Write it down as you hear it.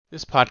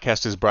This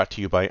podcast is brought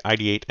to you by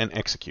Ideate and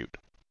Execute.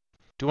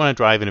 Do you want to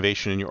drive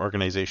innovation in your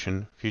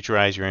organization,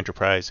 futurize your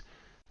enterprise,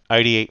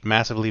 ideate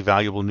massively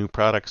valuable new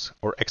products,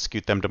 or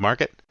execute them to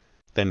market?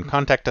 Then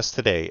contact us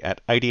today at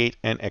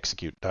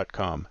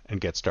ideateandexecute.com and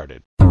get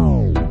started.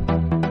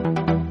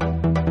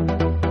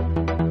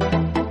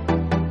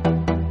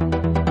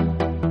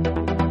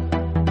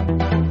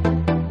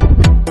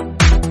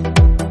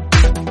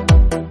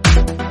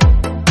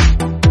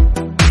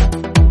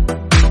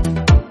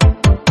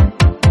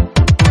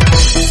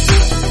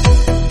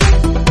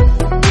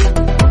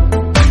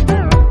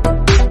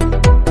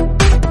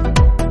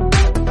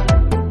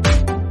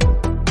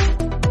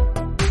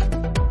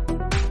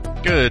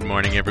 Good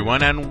morning,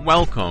 everyone, and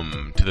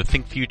welcome to the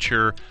Think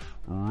Future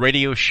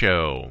radio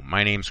show.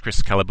 My name's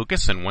Chris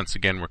Kalaboukis, and once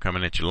again, we're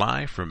coming at you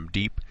live from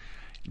deep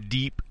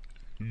in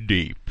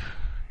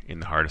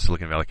the heart of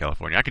Silicon Valley,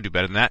 California. I can do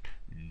better than that.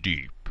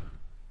 Deep.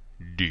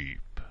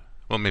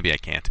 Well, maybe I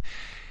can't.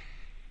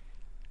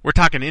 We're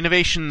talking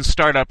innovation,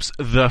 startups,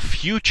 the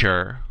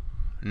future,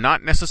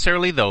 not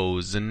necessarily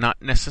those, and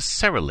not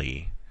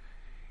necessarily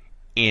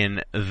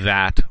in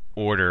that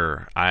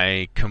order.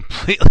 I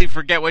completely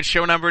forget what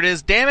show number it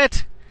is. Damn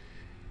it!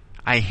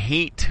 I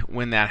hate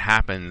when that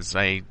happens.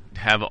 I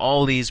have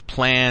all these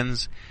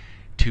plans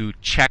to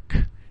check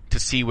to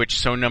see which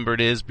show number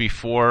it is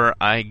before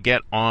I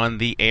get on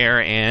the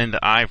air, and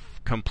I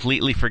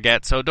completely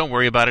forget. So don't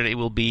worry about it. It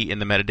will be in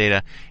the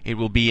metadata. It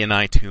will be in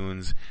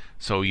iTunes,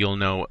 so you'll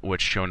know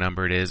which show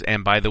number it is.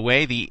 And by the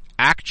way, the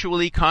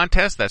actually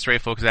contest, that's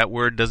right, folks, that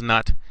word does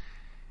not,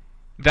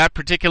 that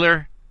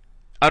particular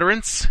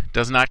utterance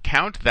does not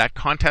count. That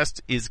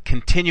contest is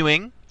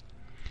continuing.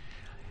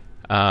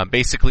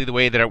 Basically, the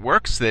way that it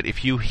works, that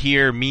if you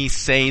hear me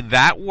say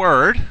that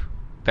word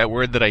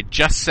that I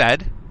just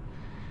said,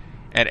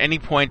 at any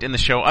point in the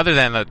show, other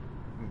than the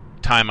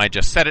time I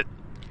just said it,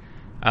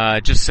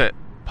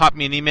 pop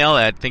me an email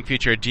at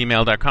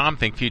thinkfuture@gmail.com,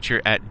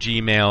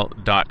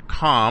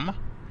 thinkfuture@gmail.com,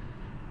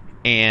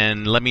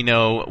 and let me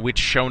know which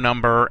show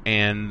number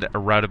and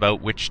around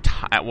about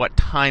at what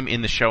time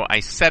in the show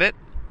I said it.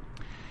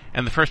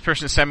 And the first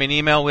person to send me an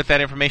email with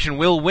that information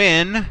will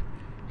win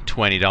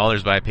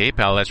 $20 via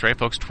PayPal. That's right,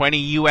 folks. 20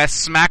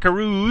 US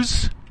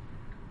smackaroos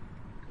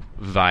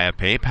via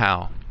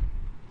PayPal.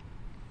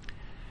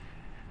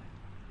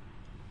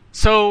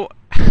 So,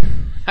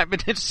 I've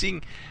been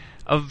seeing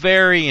a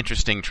very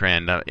interesting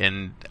trend,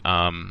 and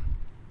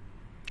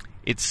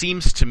it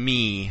seems to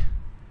me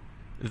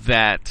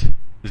that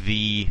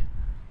the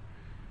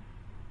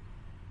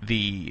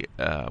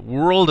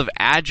world of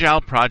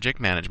Agile project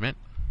management,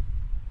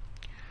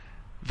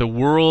 the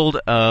world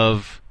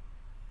of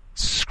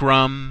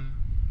Scrum,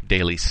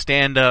 daily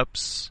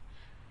stand-ups,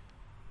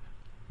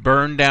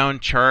 burn-down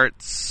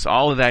charts,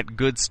 all of that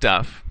good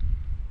stuff,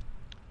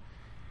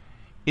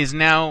 is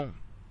now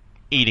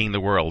eating the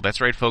world.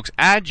 That's right, folks.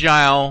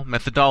 Agile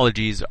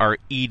methodologies are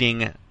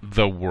eating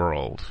the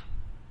world.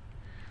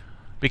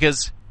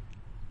 Because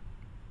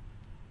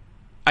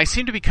I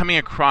seem to be coming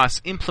across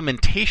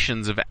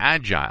implementations of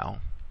Agile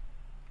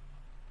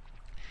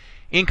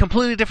in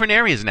completely different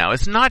areas now.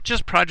 It's not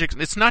just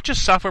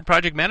software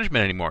project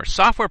management anymore.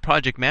 Software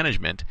project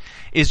management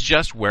is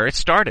just where it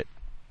started.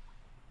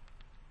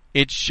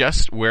 It's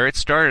just where it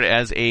started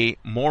as a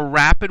more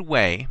rapid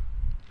way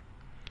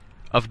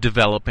of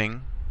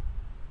developing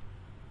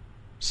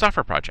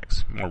software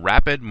projects. More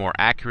rapid, more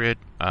accurate,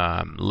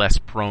 less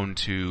prone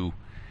to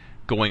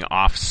going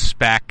off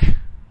spec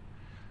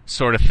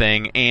sort of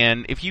thing.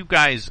 And if you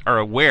guys are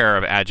aware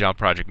of Agile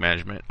project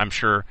management, I'm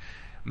sure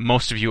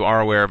most of you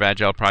are aware of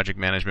Agile project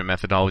management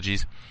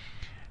methodologies.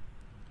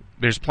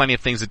 There's plenty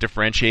of things that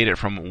differentiate it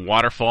from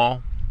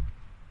waterfall,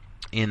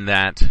 in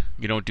that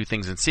you don't do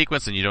things in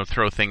sequence and you don't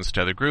throw things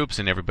to other groups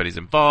and everybody's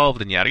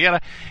involved and yada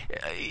yada.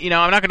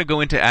 I'm not going to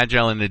go into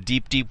Agile in a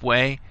deep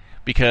way,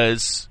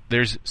 because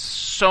there's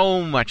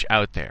so much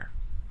out there.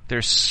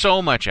 There's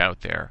so much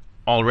out there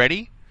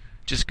already.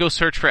 Just go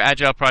search for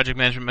Agile project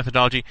management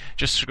methodology.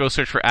 Just go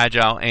search for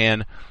Agile,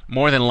 and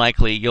more than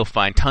likely you'll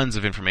find tons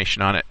of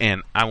information on it,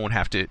 and I won't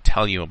have to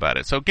tell you about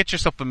it. So get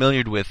yourself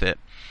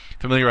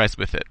familiarized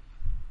with it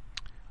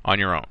on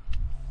your own.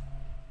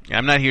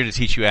 I'm not here to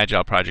teach you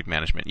Agile project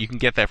management. You can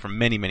get that from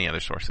many, many other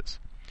sources.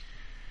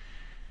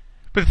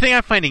 But the thing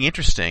I'm finding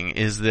interesting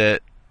is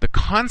that the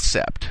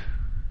concept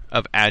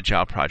of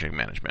Agile project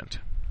management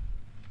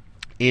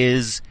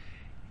is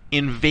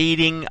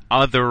invading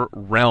other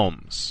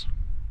realms.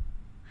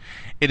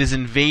 It is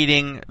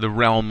invading the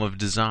realm of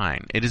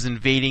design. It is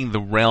invading the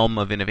realm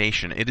of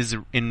innovation. It is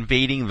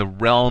invading the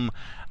realm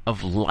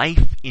of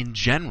life in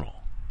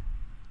general.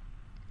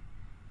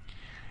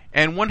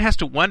 And one has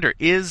to wonder,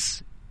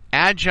 is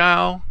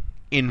Agile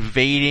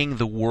invading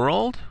the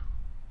world?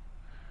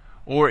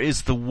 Or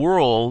is the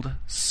world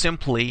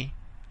simply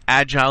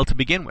Agile to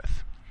begin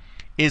with?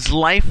 Is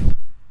life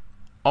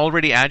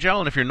already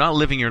Agile? And if you're not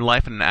living your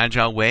life in an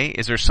Agile way,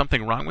 is there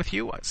something wrong with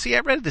you? See, I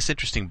read this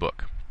interesting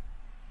book.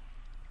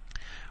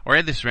 Or I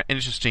had this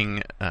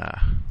interesting...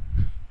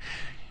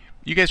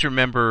 you guys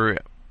remember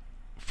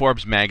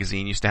Forbes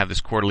magazine used to have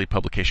this quarterly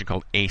publication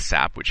called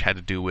ASAP, which had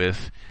to do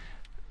with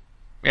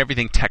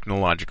everything technical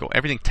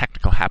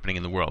happening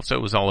in the world. So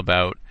it was all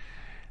about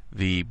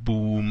the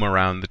boom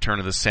around the turn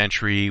of the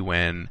century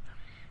when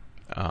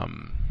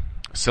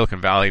Silicon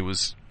Valley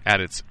was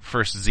at its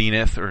first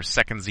zenith or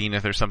second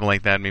zenith or something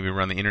like that, maybe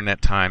around the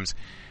internet times,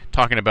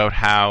 talking about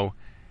how,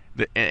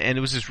 and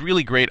it was this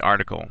really great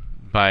article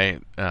by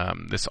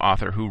this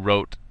author who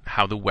wrote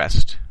how the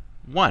West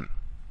won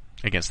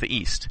against the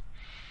East.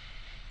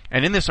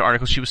 And in this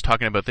article, she was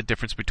talking about the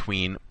difference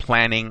between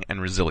planning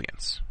and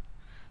resilience.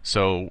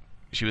 So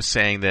she was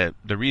saying that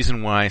the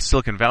reason why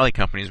Silicon Valley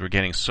companies were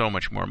getting so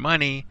much more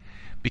money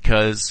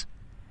because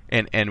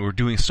and were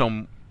doing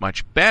so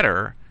much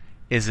better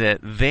is that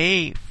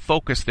they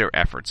focused their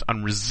efforts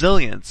on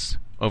resilience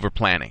over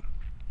planning.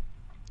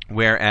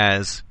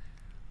 Whereas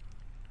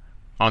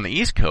on the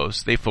East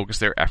Coast, they focused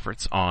their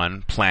efforts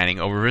on planning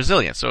over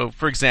resilience. So,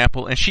 for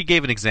example, and she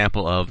gave an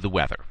example of the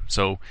weather.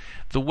 So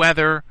the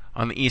weather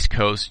on the East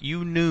Coast,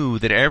 you knew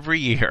that every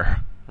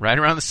year, right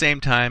around the same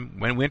time,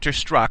 when winter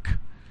struck,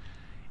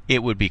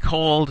 it would be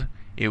cold,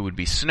 it would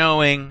be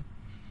snowing,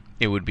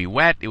 it would be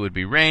wet, it would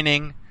be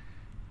raining.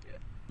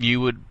 You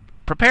would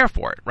prepare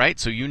for it, right?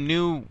 So you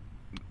knew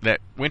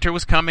that winter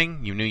was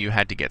coming, you knew you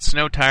had to get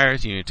snow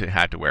tires, you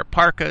had to wear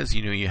parkas,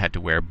 you knew you had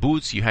to wear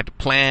boots, you had to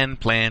plan,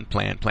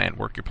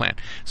 work your plan.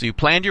 So you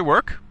planned your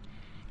work,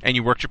 and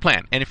you worked your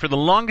plan. And for the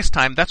longest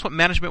time, that's what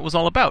management was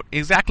all about.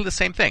 Exactly the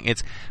same thing.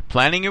 It's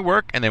planning your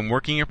work and then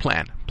working your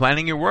plan.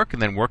 Planning your work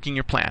and then working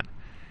your plan.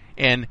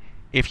 And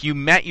if you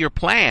met your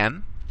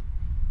plan,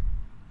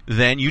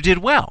 then you did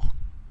well,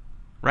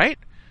 right?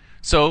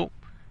 So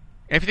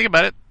if you think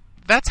about it,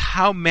 that's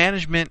how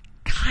management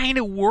kind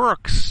of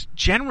works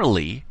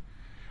generally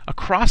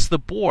across the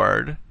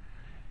board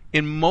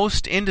in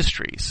most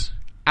industries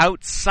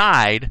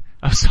outside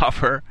of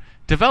software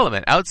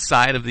development,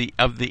 outside of the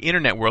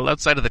internet world,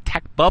 outside of the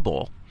tech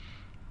bubble.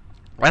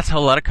 That's how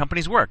a lot of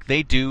companies work.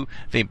 They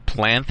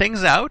plan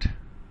things out,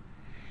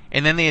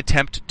 and then they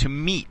attempt to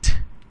meet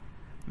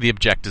the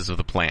objectives of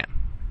the plan.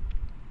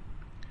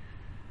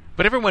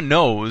 But everyone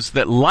knows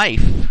that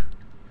life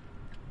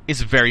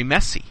is very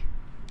messy.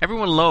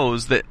 Everyone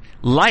knows that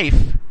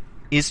life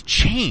is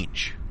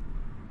change.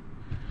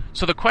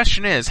 So the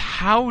question is,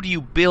 how do you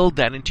build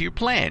that into your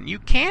plan? You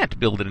can't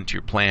build it into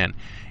your plan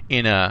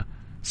in a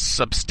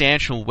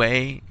substantial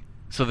way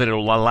so that it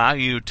will allow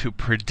you to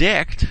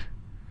predict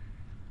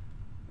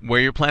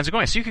where your plans are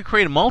going. So you can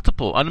create a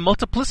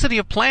multiplicity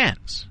of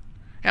plans.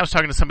 I was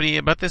talking to somebody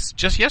about this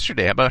just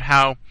yesterday, about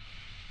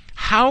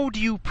how do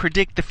you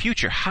predict the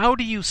future? How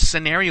do you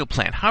scenario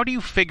plan? How do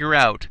you figure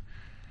out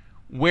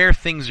where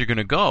things are going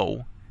to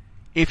go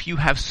if you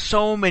have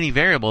so many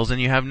variables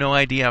and you have no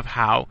idea of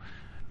how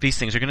these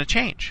things are going to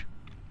change?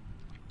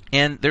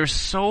 And there's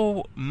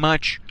so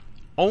much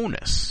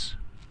onus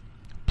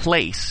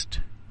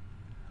placed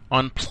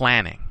on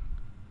planning.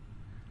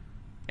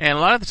 And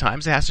a lot of the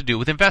times it has to do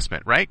with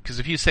investment, right? Because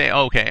if you say,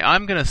 okay,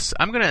 I'm going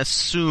to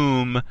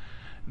assume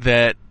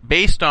that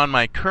based on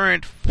my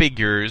current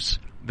figures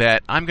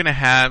that I'm going to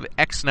have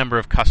X number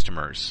of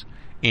customers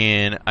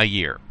in a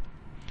year.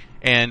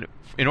 And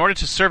in order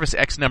to service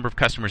X number of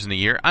customers in a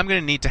year, I'm going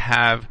to need to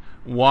have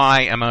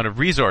Y amount of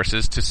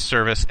resources to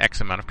service X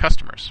amount of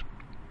customers.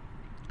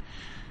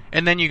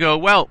 And then you go,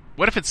 well,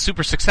 what if it's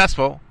super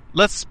successful?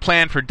 Let's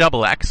plan for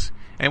double X.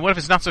 And what if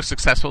it's not so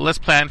successful? Let's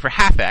plan for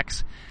half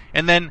X.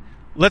 And then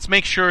let's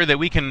make sure that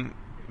we can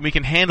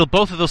handle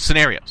both of those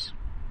scenarios.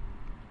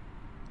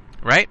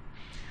 Right?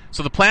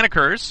 So the plan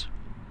occurs,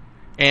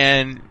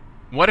 and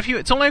what if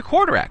it's only a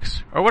quarter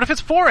X? Or what if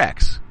it's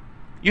 4X?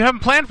 You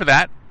haven't planned for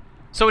that,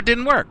 so it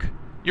didn't work.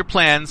 Your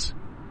plans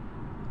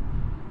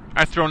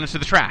are thrown into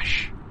the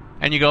trash.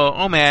 And you go,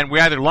 oh man, we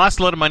either lost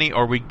a lot of money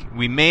or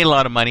we made a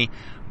lot of money,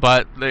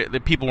 but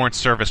the people weren't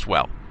serviced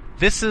well.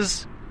 This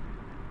is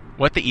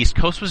what the East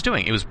Coast was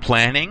doing. It was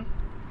planning,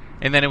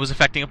 and then it was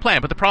affecting a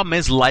plan. But the problem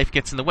is life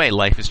gets in the way.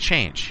 Life is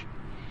change.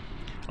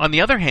 On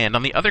the other hand,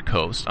 on the other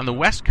coast, on the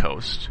West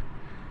Coast,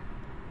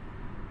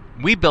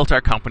 we built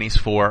our companies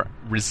for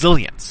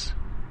resilience.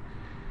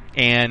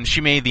 And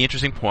she made the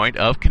interesting point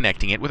of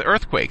connecting it with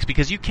earthquakes,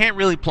 because you can't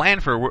really plan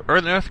for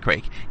an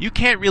earthquake. You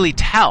can't really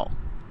tell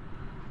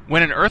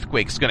when an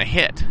earthquake is going to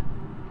hit.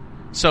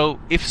 So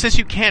since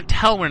you can't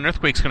tell when an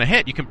earthquake is going to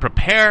hit, you can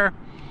prepare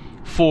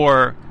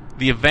for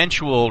the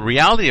eventual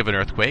reality of an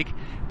earthquake,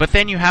 but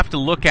then you have to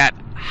look at,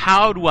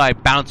 how do I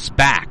bounce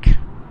back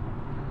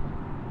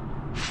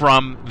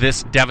from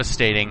this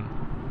devastating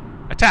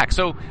attack?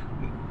 So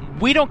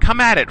we don't come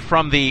at it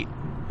from the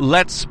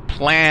let's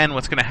plan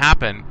what's going to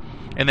happen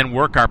and then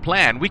work our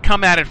plan. We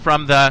come at it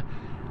from the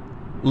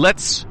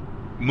let's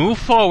move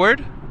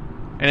forward,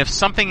 and if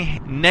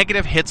something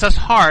negative hits us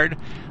hard,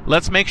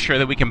 let's make sure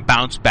that we can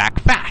bounce back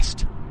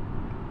fast.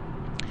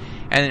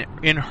 And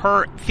in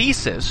her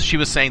thesis, she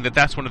was saying that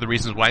that's one of the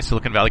reasons why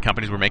Silicon Valley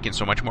companies were making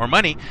so much more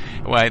money,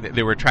 why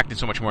they were attracting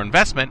so much more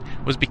investment,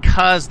 was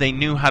because they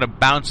knew how to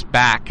bounce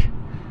back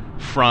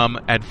from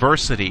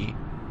adversity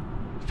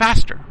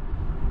faster.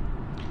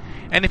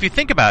 And if you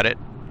think about it,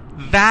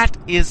 That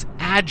is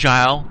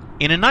Agile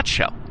in a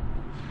nutshell.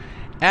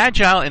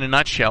 Agile in a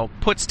nutshell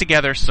puts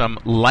together some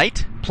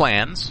light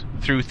plans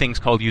through things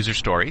called user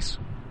stories,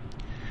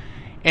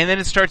 and then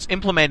it starts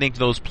implementing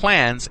those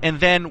plans, and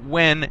then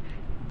when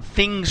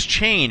things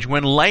change,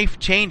 when life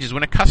changes,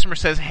 when a customer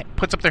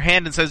puts up their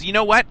hand and says, you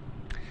know what,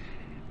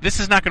 this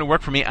is not going to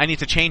work for me, I need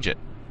to change it.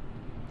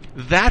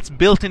 That's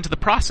built into the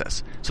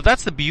process. So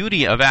that's the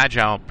beauty of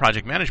Agile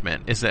project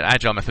management, is that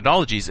Agile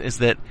methodologies, is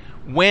that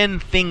when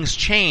things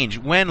change,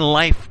 when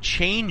life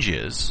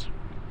changes,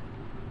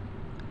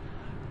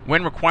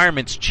 when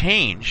requirements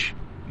change,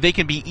 they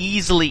can be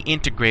easily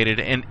integrated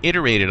and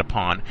iterated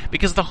upon,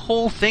 because the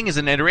whole thing is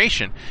an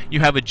iteration. You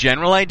have a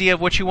general idea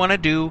of what you want to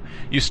do,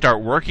 you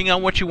start working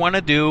on what you want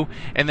to do,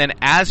 and then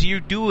as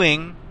you're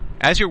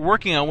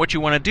working on what you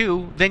want to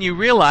do, then you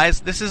realize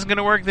this isn't going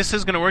to work, this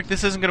isn't going to work,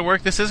 this isn't going to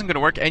work, this isn't going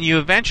to work, and you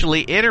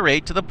eventually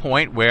iterate to the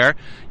point where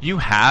you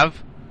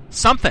have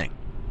something.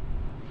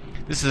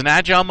 This is an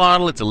Agile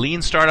model, it's a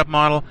lean startup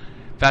model,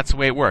 that's the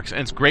way it works,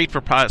 and it's great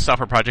for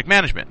software project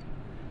management.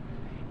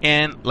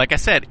 And like I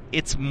said,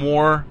 it's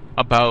more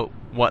about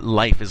what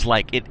life is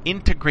like. It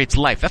integrates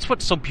life. That's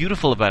what's so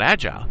beautiful about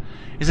Agile,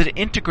 is that it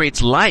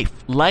integrates life.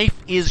 Life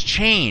is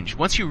change.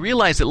 Once you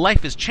realize that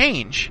life is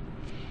change,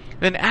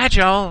 then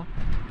Agile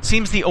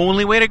seems the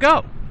only way to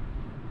go.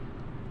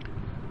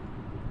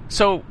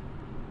 So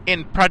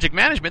in project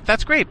management,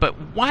 that's great, but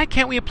why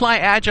can't we apply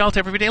Agile to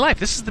everyday life?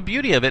 This is the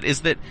beauty of it,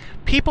 is that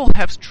people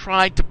have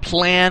tried to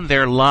plan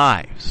their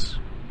lives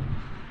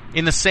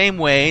in the same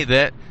way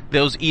that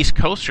those East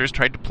Coasters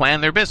tried to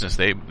plan their business.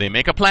 They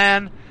make a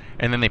plan,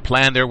 and then they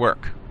plan their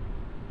work.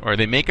 Or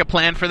they make a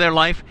plan for their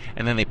life,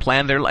 and then they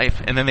plan their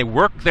life, and then they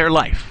work their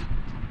life.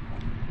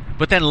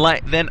 But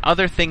then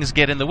other things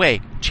get in the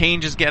way.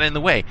 Changes get in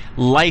the way.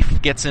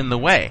 Life gets in the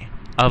way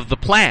of the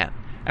plan.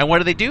 And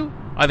what do?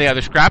 They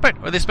either scrap it,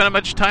 or they spend a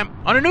bunch of time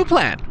on a new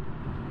plan.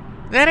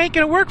 That ain't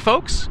going to work,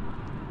 folks.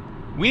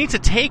 We need to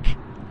take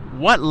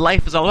what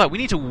life is all about. We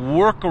need to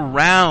work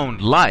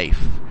around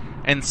life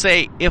and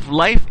say, if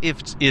life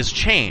is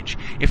change,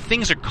 if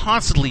things are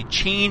constantly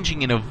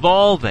changing and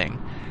evolving,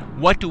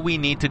 what do we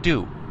need to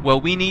do?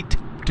 Well, we need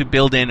to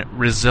build in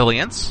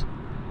resilience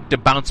to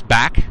bounce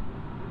back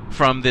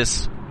from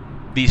these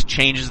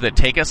changes that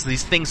take us,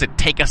 these things that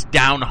take us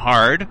down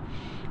hard.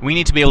 We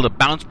need to be able to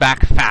bounce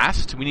back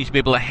fast. We need to be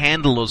able to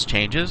handle those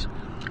changes.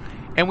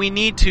 And we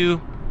need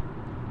to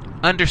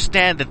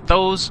understand that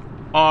those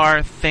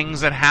are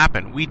things that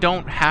happen. We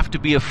don't have to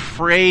be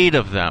afraid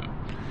of them.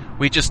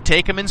 We just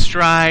take them in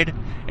stride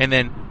and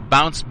then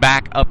bounce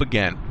back up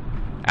again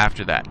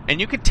after that. And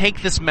you can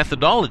take this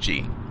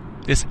methodology,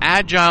 this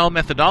Agile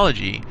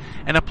methodology,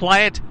 and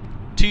apply it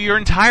to your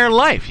entire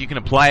life. You can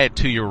apply it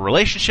to your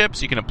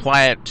relationships. You can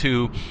apply it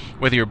to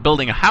whether you're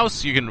building a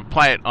house. You can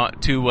apply it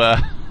to,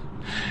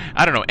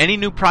 any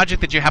new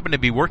project that you happen to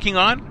be working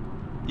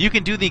on. You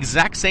can do the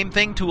exact same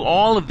thing to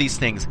all of these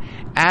things.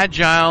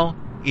 Agile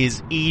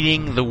is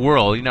eating the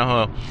world. You know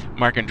how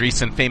Mark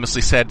Andreessen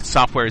famously said,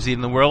 software is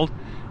eating the world?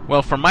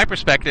 Well, from my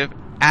perspective,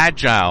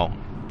 Agile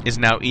is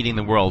now eating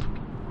the world.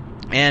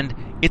 And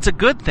it's a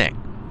good thing.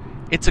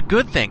 It's a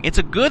good thing. It's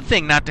a good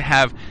thing not to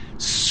have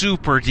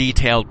super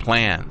detailed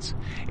plans.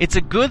 It's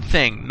a good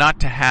thing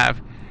not to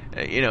have,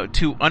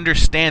 to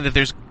understand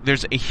that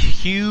there's a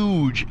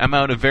huge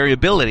amount of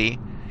variability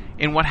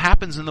in what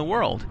happens in the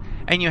world.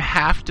 And you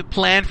have to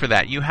plan for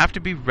that. You have to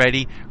be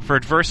ready for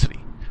adversity.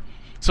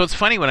 So it's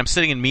funny when I'm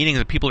sitting in meetings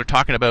and people are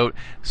talking about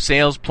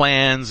sales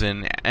plans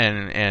and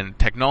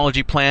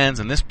technology plans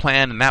and this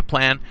plan and that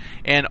plan,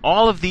 and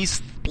all of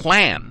these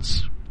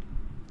plans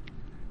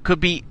could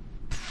be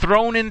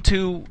thrown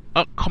into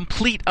a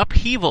complete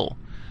upheaval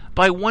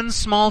by one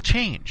small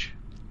change.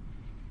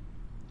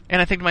 And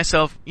I think to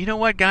myself, you know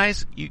what,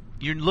 guys?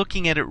 You're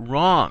looking at it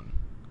wrong.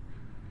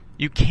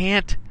 You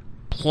can't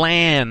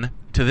plan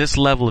to this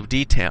level of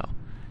detail.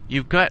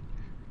 You've got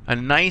a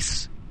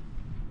nice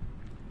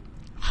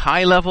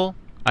high-level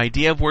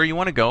idea of where you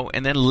want to go,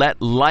 and then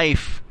let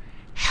life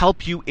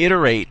help you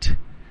iterate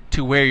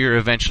to where you're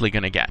eventually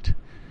going to get.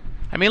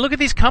 I mean, look at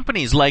these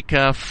companies like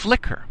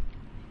Flickr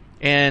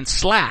and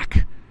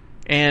Slack,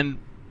 and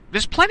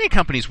there's plenty of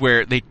companies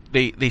where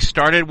they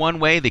started one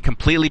way, they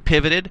completely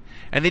pivoted,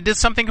 and they did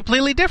something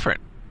completely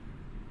different.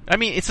 I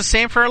mean, it's the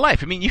same for our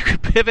life. I mean, you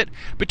could pivot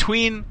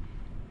between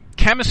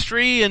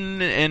chemistry and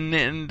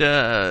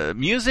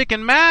music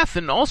and math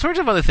and all sorts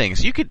of other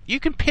things. You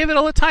can pivot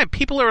all the time.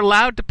 People are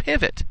allowed to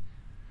pivot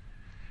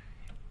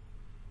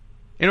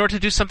in order to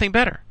do something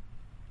better.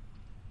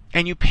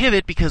 And you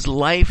pivot because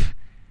life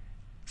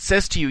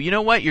says to you, you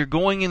know what, you're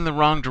going in the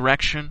wrong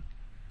direction.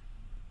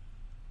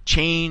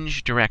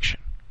 Change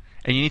direction.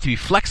 And you need to be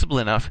flexible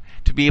enough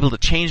to be able to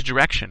change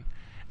direction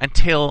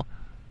until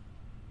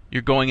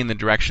you're going in the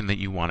direction that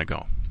you want to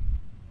go.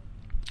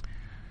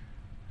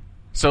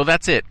 So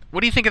that's it. What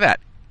do you think of that?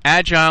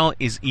 Agile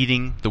is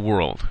eating the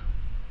world.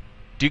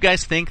 Do you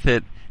guys think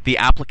that the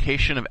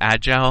application of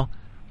Agile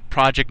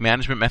project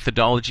management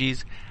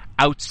methodologies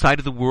outside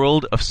of the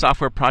world of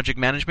software project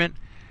management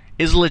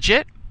is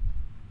legit?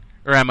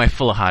 Or am I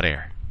full of hot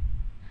air?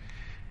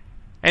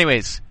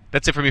 Anyways,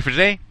 that's it for me for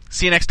today.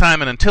 See you next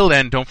time, and until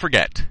then, don't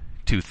forget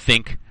to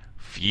think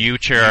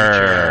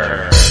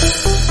future.